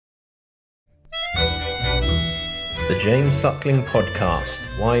The James Suckling Podcast.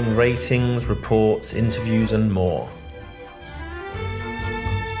 Wine ratings, reports, interviews and more.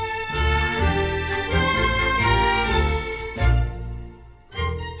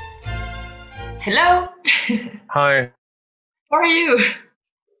 Hello. Hi. How are you?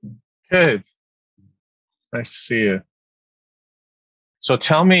 Good. Nice to see you. So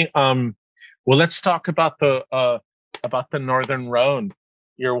tell me, let's talk about the Northern Rhone.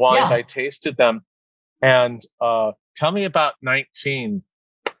 Your wines, Yeah. I tasted them, and tell me about 19,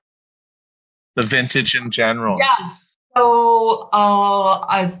 the vintage in general. Yes. So,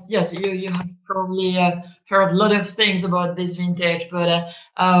 you have probably heard a lot of things about this vintage, but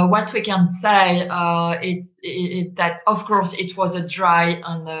what we can say that of course it was a dry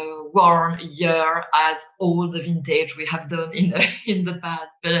and warm year, as all the vintage we have done in in the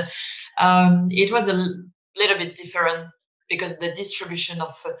past. But it was a little bit different because the distribution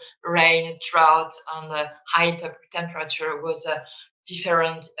of rain, drought, and high temperature was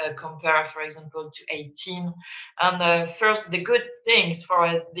different compared, for example, to 18. And first, the good things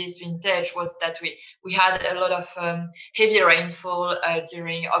for this vintage was that we had a lot of heavy rainfall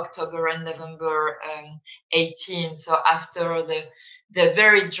during October and November 18. So after the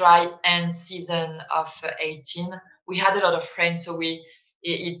very dry end season of 18, we had a lot of rain. So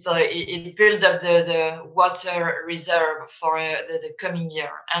it built up the water reserve for the coming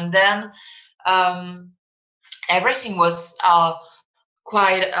year. And then everything was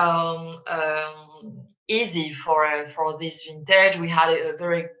quite easy for this vintage. We had a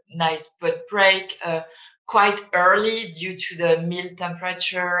very nice bud break quite early due to the mild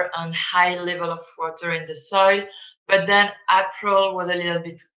temperature and high level of water in the soil. But then April was a little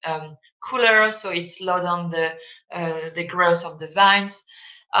bit cooler, so it slowed down the growth of the vines.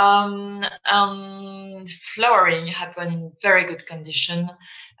 Flowering happened in very good condition,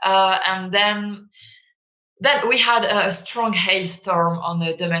 and then we had a strong hailstorm on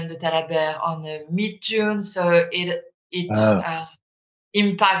the Domaine de Talabert on mid-June, so it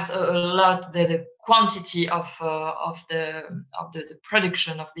impacts a lot the quantity of the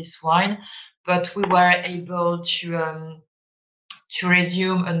production of this wine. But we were able to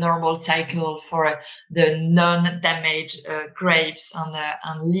resume a normal cycle for the non-damaged grapes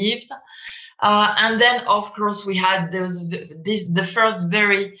and leaves. And then, of course, we had the first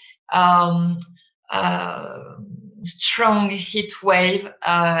very strong heat wave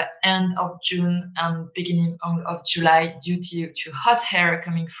end of June and beginning of July due to hot air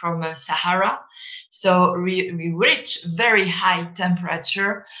coming from Sahara. So we reached very high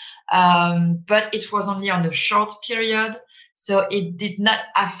temperature, but it was only on a short period. So it did not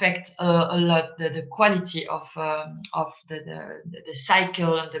affect a lot the quality of the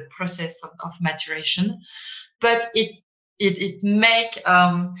cycle and the process of maturation, but it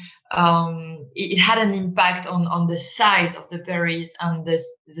had an impact on the size of the berries and the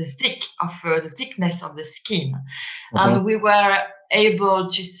thickness of the skin. Mm-hmm. And we were able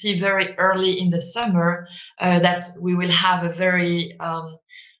to see very early in the summer that we will have a very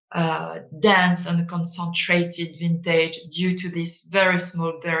dense and concentrated vintage due to these very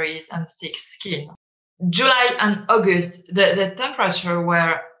small berries and thick skin. July and August, the temperature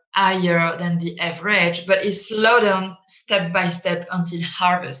were higher than the average, but it slowed down step by step until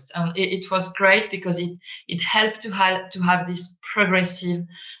harvest. And it was great because it helped to have this progressive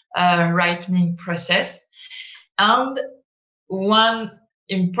ripening process. And one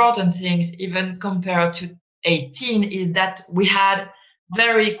important thing, even compared to 18, is that we had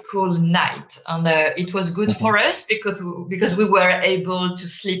very cool night, and it was good for us because we were able to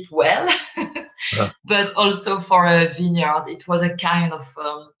sleep well. But also for a vineyard, it was a kind of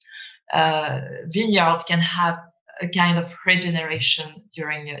vineyards can have a kind of regeneration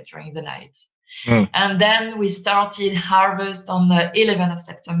during the night. And then we started harvest on the 11th of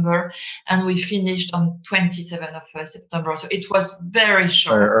September, and we finished on 27th of September. So it was very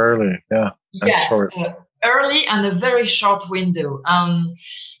short. Very early, yeah. Yes, short. Early and a very short window.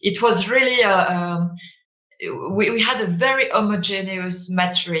 It was really we had a very homogeneous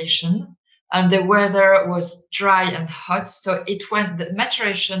maturation, and the weather was dry and hot. So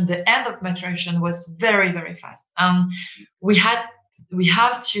the end of maturation was very, very fast. We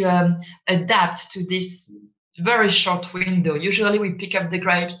have to adapt to this very short window. Usually we pick up the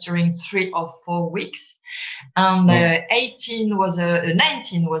grapes during 3 or 4 weeks. And 19 was a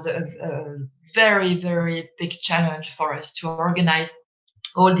very, very big challenge for us to organize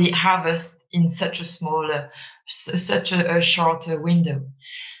all the harvest in such a small, such a short window.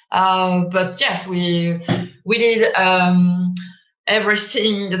 But yes, we did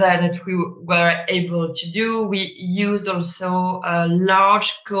everything that we were able to do. We used also a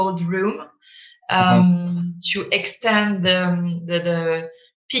large cold room to extend the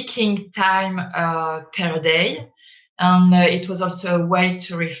picking time per day. And it was also a way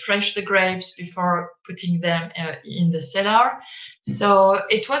to refresh the grapes before putting them in the cellar. So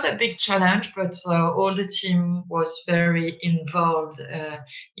it was a big challenge, but all the team was very involved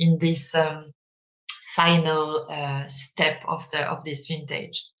in this final step of this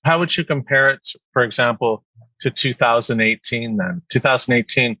vintage. How would you compare it, for example, to 2018 then?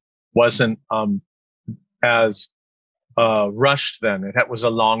 2018 wasn't as rushed then. It was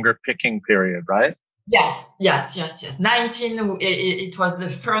a longer picking period, right? Yes. 19, it was the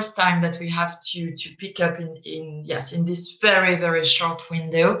first time that we have to pick up in this very, very short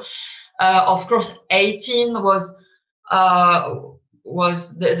window. Of course, 18 was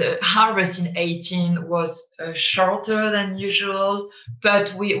the harvest in 18 was shorter than usual,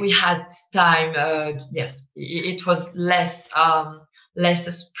 but we had time. It was less a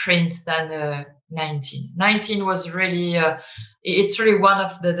sprint than 19. 19 was really it's really one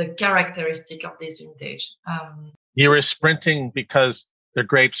of the characteristic of this vintage. You were sprinting because the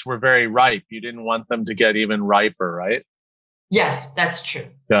grapes were very ripe. You didn't want them to get even riper, right? Yes, that's true.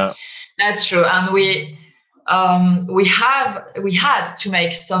 Yeah, that's true. And we had to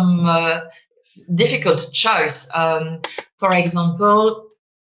make some difficult choice. For example,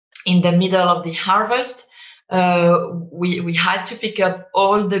 in the middle of the harvest, we had to pick up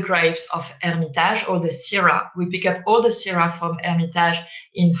all the grapes of Hermitage, all the Syrah. We pick up all the Syrah from Hermitage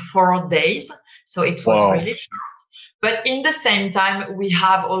in 4 days. So it was really short. But in the same time, we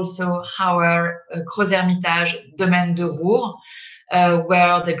have also our Gros Hermitage Domaine de Roure,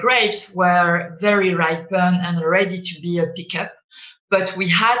 where the grapes were very ripened and ready to be a pickup. But we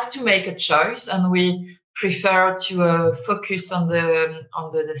had to make a choice, and we prefer to focus on the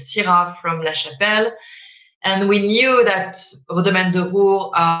Syrah from La Chapelle. And we knew that Domaine de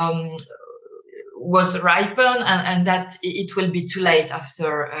Roure was ripened, and that it will be too late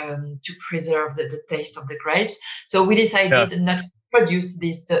after to preserve the taste of the grapes. So we decided not to produce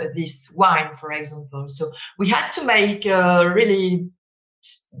this wine, for example. So we had to make a really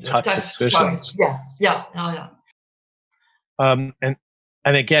tough decisions. Yes, yeah. And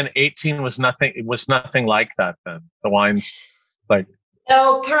again, 18 was nothing. It was nothing like that then. The wines, like.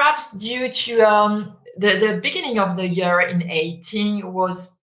 No, perhaps due to the beginning of the year in 18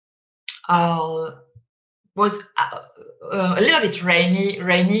 was a little bit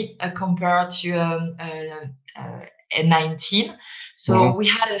rainy compared to 19. So we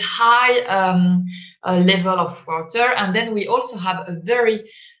had a high level of water, and then we also have a very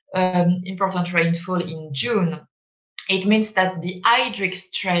important rainfall in June. It means that the hydric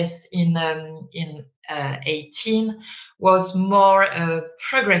stress in 18 was more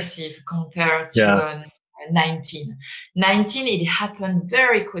progressive compared to 19. 19, it happened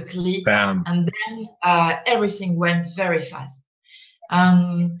very quickly. Bam. And then everything went very fast.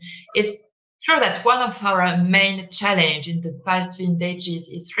 It's true that one of our main challenge in the past vintages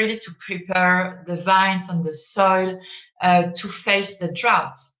is really to prepare the vines and the soil to face the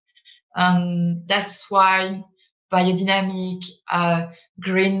droughts. That's why biodynamic,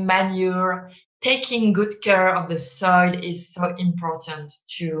 green manure, taking good care of the soil is so important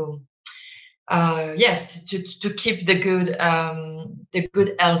to keep the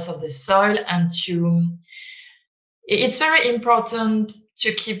good health of the soil, and it's very important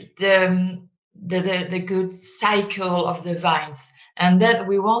to keep the good cycle of the vines, and then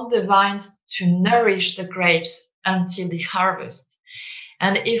we want the vines to nourish the grapes until the harvest.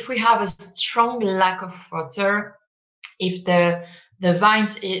 And if we have a strong lack of water, if the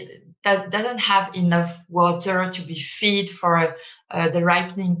vines doesn't have enough water to be fed for the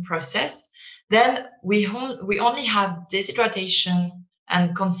ripening process, then we only have deshydratation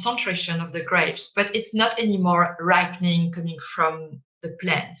and concentration of the grapes, but it's not anymore ripening coming from the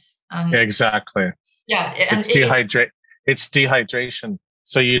plants. Exactly. Yeah, it's dehydration,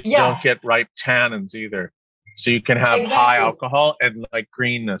 so you don't get ripe tannins either. So you can have high alcohol and like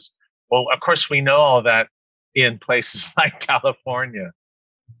greenness. Well, of course, we know all that in places like California,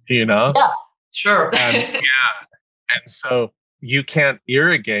 you know? Yeah, sure. And so you can't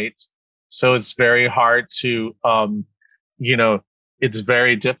irrigate. So it's very hard to, it's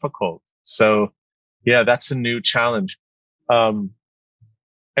very difficult. So yeah, that's a new challenge.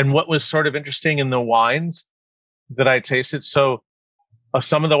 And what was sort of interesting in the wines that I tasted, so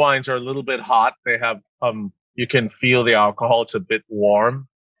some of the wines are a little bit hot. They have, you can feel the alcohol. It's a bit warm,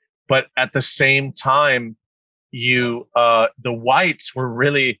 but at the same time, the whites were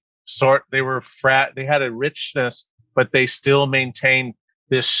really they were they had a richness, but they still maintained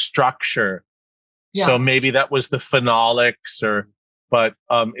this structure. Yeah. So maybe that was the phenolics, or but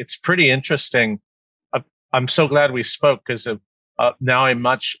it's pretty interesting. I'm so glad we spoke because now I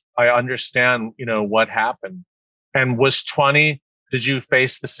understand, what happened. And did you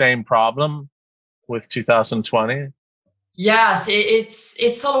face the same problem with 2020? Yes,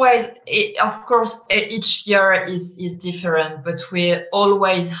 it's always, of course, each year is different, but we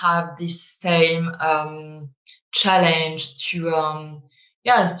always have this same challenge to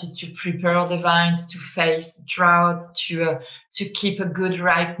yes, to prepare the vines, to face drought, to keep a good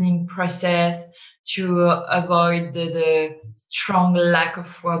ripening process, to avoid the strong lack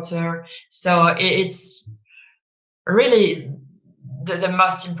of water. So it's really the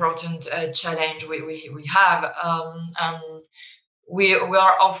most important challenge we have, and we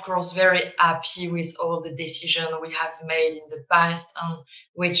are of course very happy with all the decisions we have made in the past, and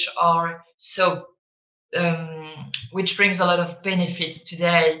which are so which brings a lot of benefits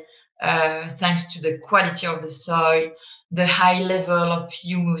today, thanks to the quality of the soil, the high level of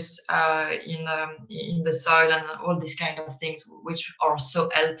humus in the soil, and all these kind of things which are so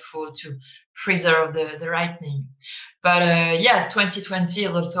helpful to preserve the ripening. But yes, 2020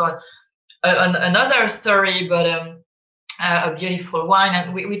 is also another story, but a beautiful wine,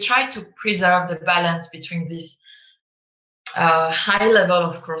 and we try to preserve the balance between this high level,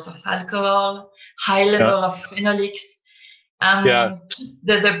 of course, of alcohol, high level of phenolics, and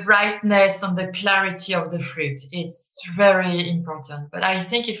the brightness and the clarity of the fruit. It's very important. But I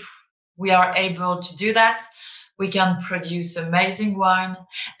think if we are able to do that, we can produce amazing wine.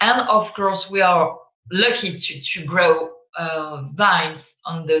 And of course, we are lucky to grow vines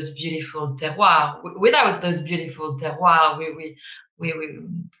on those beautiful terroirs. Without those beautiful terroirs, we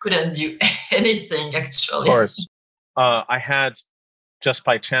couldn't do anything, actually. Of course. I had, just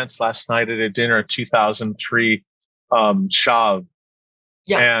by chance last night at a dinner, 2003 Chave.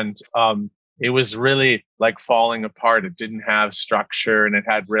 And it was really like falling apart. It didn't have structure, and it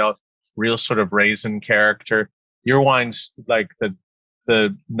had real sort of raisin character. Your wines, like the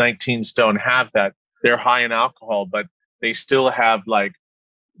 19s, don't have that. They're high in alcohol, but they still have, like,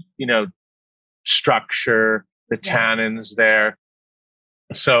 structure, the tannins there.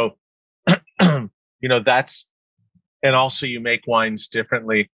 So, that's, and also you make wines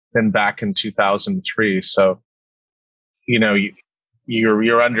differently than back in 2003. So,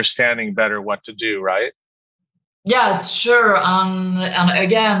 you're understanding better what to do, right? Yes, sure. And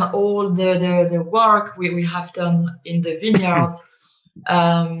again, all the work we have done in the vineyards,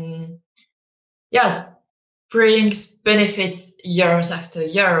 yes, brings benefits years after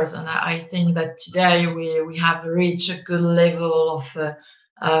years. And I think that today we have reached a good level of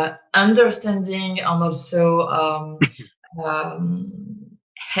understanding, and also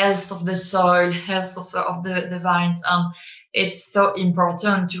health of the soil, health of the vines. And it's so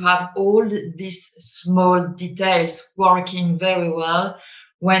important to have all these small details working very well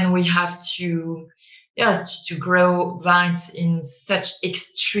when we have to grow vines in such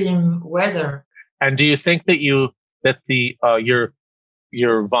extreme weather. And do you think that your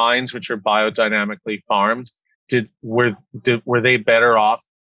vines, which are biodynamically farmed, were they better off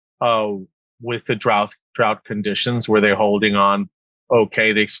with the drought conditions? Were they holding on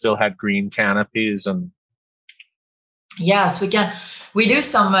okay? They still had green canopies and. Yes, we do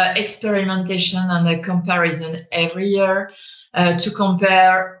some experimentation and a comparison every year to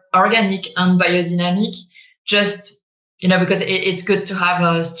compare organic and biodynamic, just, because it's good to have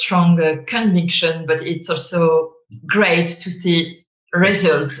a strong conviction, but it's also great to see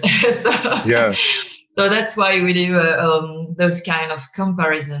results. So that's why we do those kind of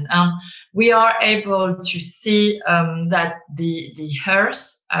comparison. We are able to see that the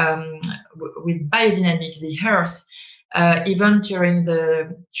earth, with biodynamic, the earth, even during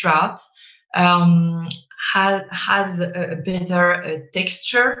the drought, has a better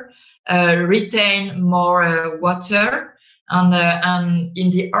texture, retain more water, and in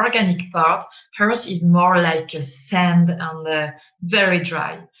the organic part, earth is more like a sand and very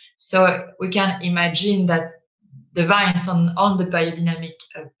dry. So we can imagine that the vines on the biodynamic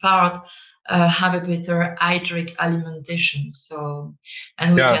part have a better hydric alimentation. So,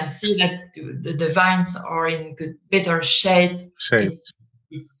 and we can see that the vines are in better shape.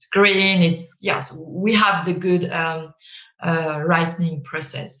 It's green. We have the good ripening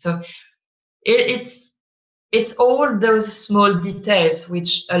process. So it's all those small details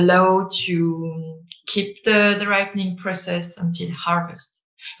which allow to keep the ripening process until harvest.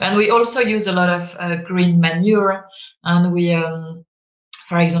 And we also use a lot of green manure, and we,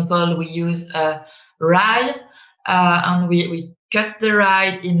 for example, we use rye, and we cut the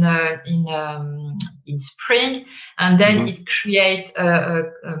rye in spring, and then it creates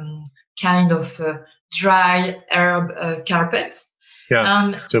a kind of dry herb carpet.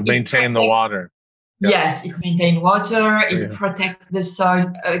 Yeah, to maintain the water. Yeah. Yes, it maintains water. It protects the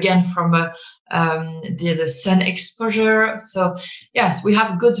soil again from the sun exposure. So yes, we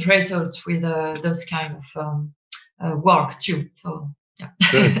have good results with those kind of work too. So yeah.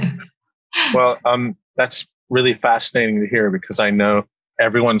 Good. Well, that's really fascinating to hear, because I know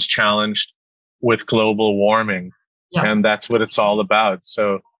everyone's challenged with global warming, and that's what it's all about.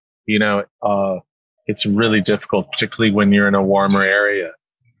 So, it's really difficult, particularly when you're in a warmer area.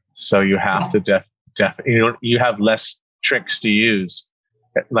 So you have to you have less tricks to use,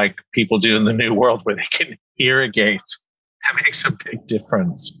 like people do in the New World, where they can irrigate. That makes a big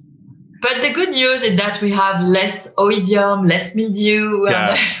difference. But the good news is that we have less oidium, less mildew.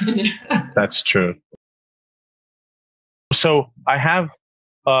 Yeah, that's true. So I have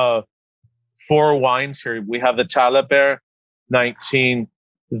 4 wines here. We have the Talabert 19,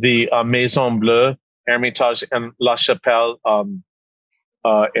 the Maison Bleue, Hermitage, and La Chapelle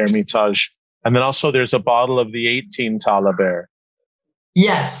Hermitage. And then also there's a bottle of the 18 Talabert.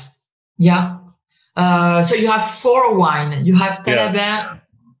 Yes. Yeah. So you have 4 wine. You have Talabert. Yeah.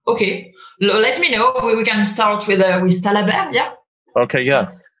 Okay. Let me know. We can start with Talabert. Yeah. Okay.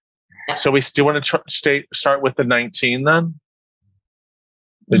 Yeah. So do you want to start with the 19 then?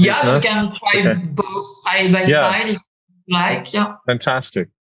 Yes, we can try both side by side if you like. Yeah. Fantastic.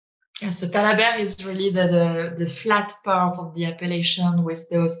 Yeah, so Talabert is really the flat part of the appellation with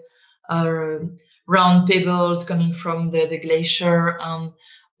those round pebbles coming from the glacier, and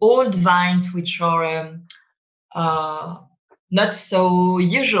old vines which are not so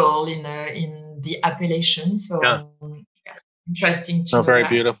usual in the appellation. So interesting to know very that.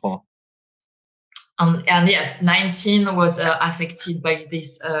 Beautiful. And yes, 19 was affected by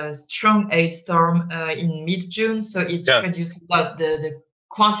this strong hailstorm in mid-June. So it reduced a lot the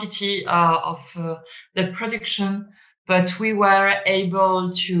quantity of the production, but we were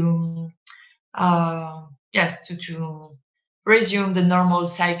able to to resume the normal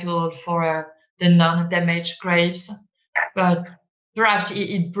cycle for the non-damaged grapes. But perhaps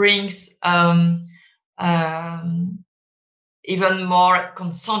it brings even more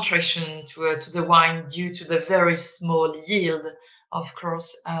concentration to the wine due to the very small yield, of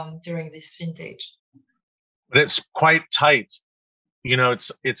course, during this vintage. But it's quite tight.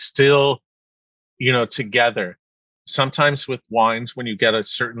 It's still, together. Sometimes with wines, when you get a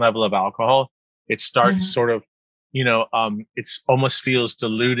certain level of alcohol, it starts sort of, it's almost feels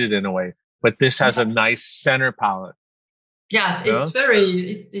diluted in a way. But this has a nice center palate. Yes, it's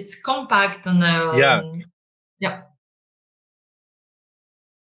it's compact and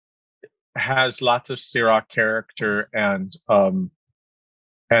has lots of Syrah character and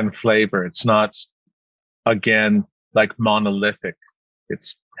flavor. It's not, again, like monolithic. It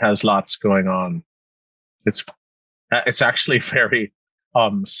has lots going on. It's actually very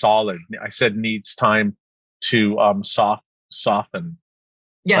solid. I said needs time to soften.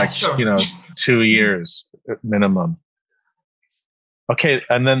 Yes, sure. 2 years minimum. Okay,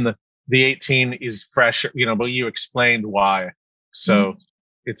 and then the 18 is fresh. But you explained why. So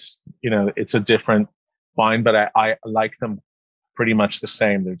it's it's a different wine, but I like them pretty much the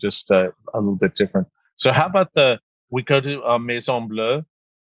same. They're just a little bit different. So how about we go to Maison Bleue?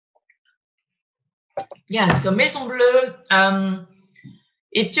 Yeah, so Maison Bleue,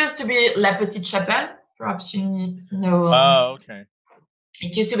 it used to be La Petite Chapelle. Perhaps you know. Oh, okay.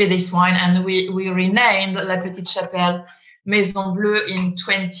 It used to be this wine, and we renamed La Petite Chapelle Maison Bleue in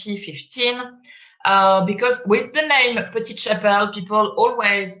 2015. Because with the name Petite Chapelle, people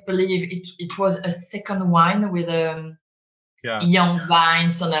always believe it was a second wine with young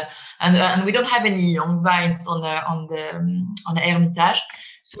vines and we don't have any young vines on the Hermitage.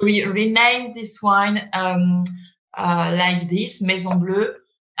 So we renamed this wine like this, Maison Bleue,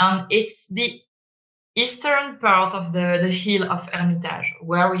 and it's the eastern part of the hill of Hermitage,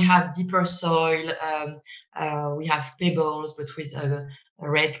 where we have deeper soil, we have pebbles, but with a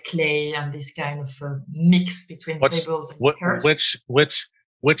red clay and this kind of mix between pebbles and earth.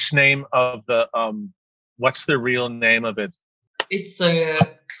 Which name of the what's the real name of it? It's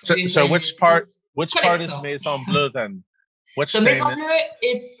so which part is Maison Bleue then? Maison Bleue,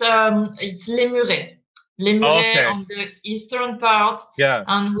 it's Les Murets. Les Murets on the eastern part,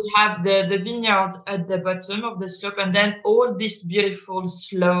 and we have the vineyards at the bottom of the slope, and then all this beautiful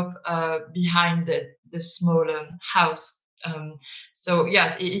slope behind the small house. So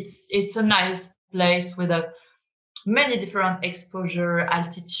yes, it's a nice place with many different exposure,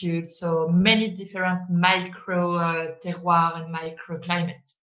 altitude, so many different micro terroir and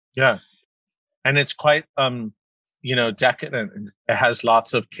microclimates. Yeah, and it's quite decadent. It has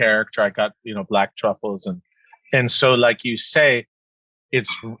lots of character. I got black truffles and so like you say,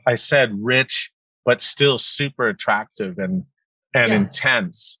 it's, I said rich, but still super attractive and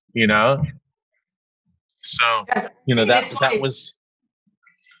intense, you know? So, you know, that was,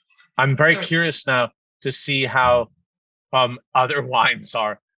 I'm very curious now to see how other wines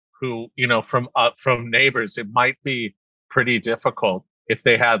are, who, you know, from neighbors. It might be pretty difficult if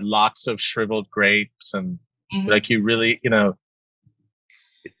they had lots of shriveled grapes and like you really, you know,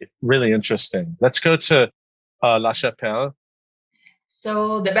 really interesting. Let's go to La Chapelle.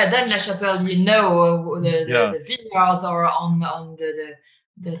 So but then La Chapelle, you know, the vineyards are on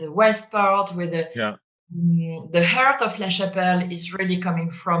the west part with the heart of La Chapelle is really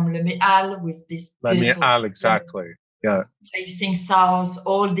coming from Le Méal with this beautiful exactly. Facing south,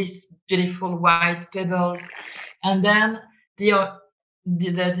 all these beautiful white pebbles, and then the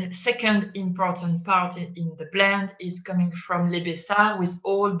second important part in the blend is coming from Les Bessards with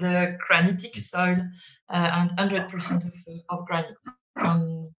all the granitic soil and 100% of granite.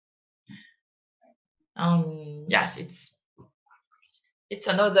 Yes, it's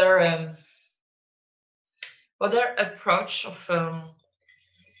another other approach of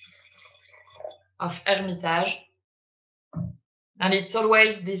Hermitage. And it's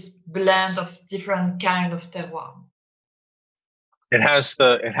always this blend of different kind of terroir. It has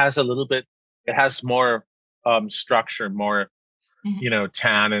a little bit, it has more structure, more, you know,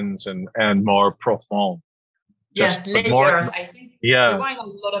 tannins and more profond. Yes, layers. I think the wine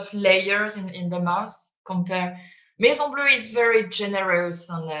has a lot of layers in the mouth compared. Maison Bleu is very generous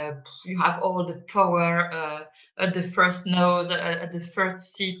and you have all the power at the first nose, at the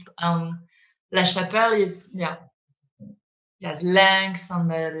first sip. La Chapelle is, has lengths and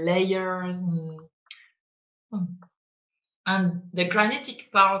layers and the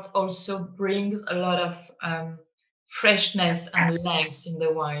granitic part also brings a lot of freshness and length in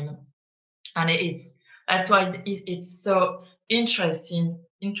the wine, and that's why it's so interesting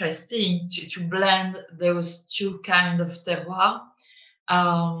to blend those two kind of terroir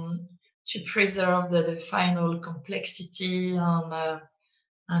to preserve the final complexity and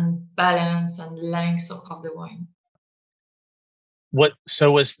balance and length of the wine.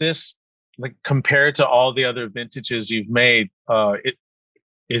 So is this, like, compared to all the other vintages you've made,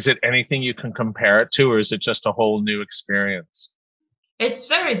 is it anything you can compare it to, or is it just a whole new experience? It's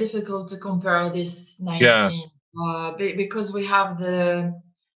very difficult to compare this 19 because we have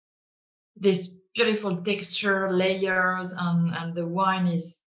this beautiful texture layers and the wine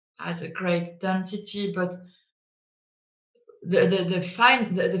has a great density, but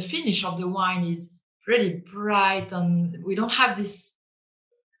the finish of the wine is really bright, and we don't have this.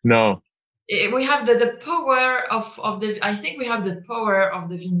 No, we have the power of the. I think we have the power of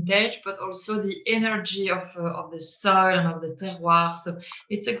the vintage, but also the energy of the soil and of the terroir. So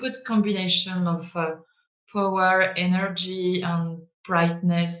it's a good combination of power, energy, and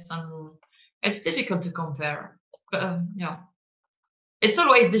brightness, and it's difficult to compare. But it's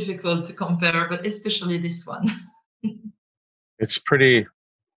always difficult to compare, but especially this one. It's pretty,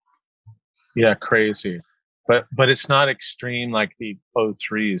 crazy, but it's not extreme like the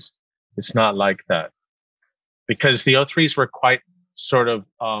O3s. It's not like that, because the O3s were quite sort of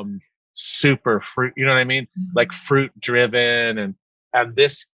super fruit, you know what I mean? Like fruit driven, and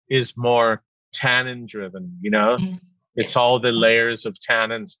this is more tannin driven, you know? It's all the layers of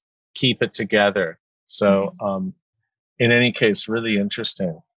tannins keep it together. So in any case, really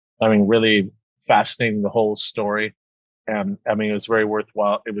interesting. I mean, really fascinating, the whole story. And I mean, it was very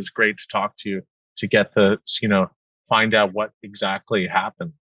worthwhile. It was great to talk to you, to get find out what exactly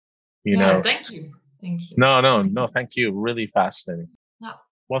happened. You know. Thank you. No, thank you. Really fascinating. No.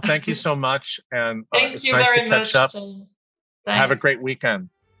 Well, thank you so much, and it's nice to catch up. James. Have a great weekend.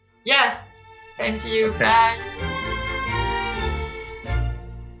 Yes, same to you. Okay. Bye.